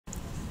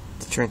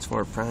the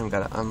Transformer Prime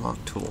got an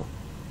unlock tool.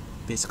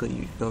 Basically,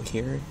 you go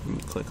here and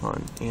you click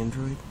on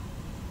Android.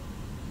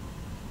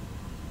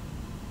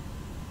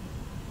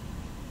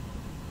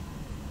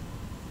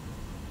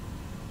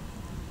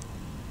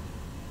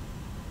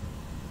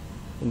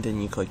 And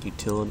then you click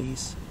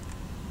Utilities.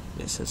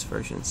 It says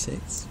version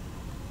 6.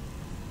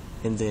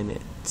 And then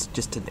it's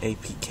just an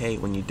APK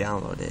when you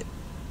download it.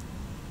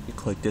 You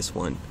click this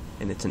one,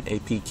 and it's an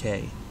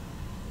APK.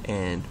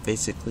 And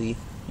basically,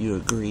 you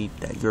agree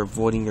that you're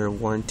voiding your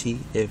warranty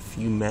if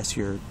you mess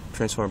your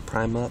Transformer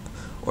Prime up,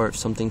 or if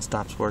something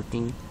stops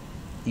working,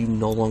 you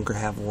no longer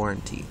have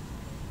warranty.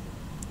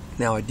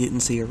 Now, I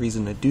didn't see a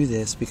reason to do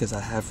this because I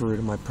have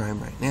rooted my Prime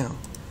right now,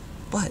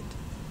 but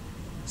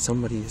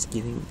somebody is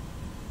getting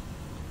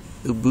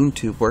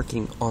Ubuntu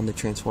working on the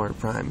Transformer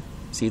Prime.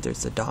 See,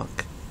 there's the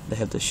dock. They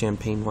have the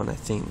champagne one, I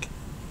think.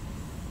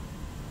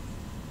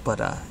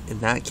 But in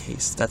that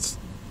case, that's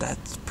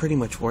pretty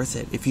much worth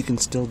it. If you can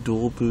still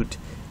dual boot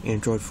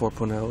Android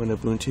 4.0 and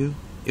Ubuntu,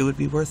 it would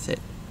be worth it.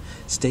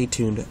 Stay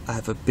tuned. I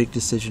have a big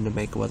decision to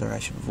make whether I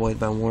should void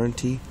my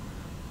warranty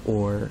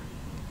or,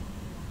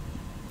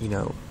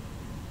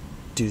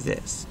 do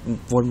this.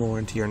 Void my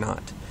warranty or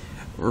not.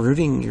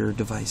 Rooting your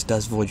device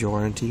does void your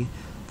warranty,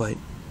 but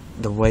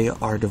the way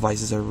our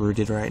devices are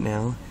rooted right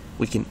now,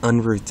 we can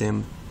unroot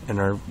them and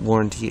our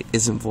warranty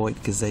isn't void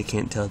because they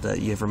can't tell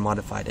that you ever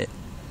modified it.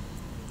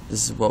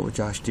 This is what would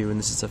Josh do, and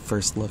this is a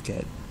first look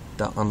at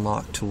the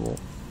unlock tool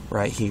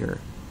right here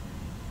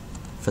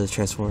for the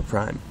Transformer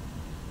Prime.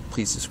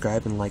 Please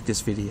subscribe and like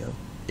this video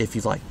if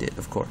you liked it,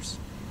 of course.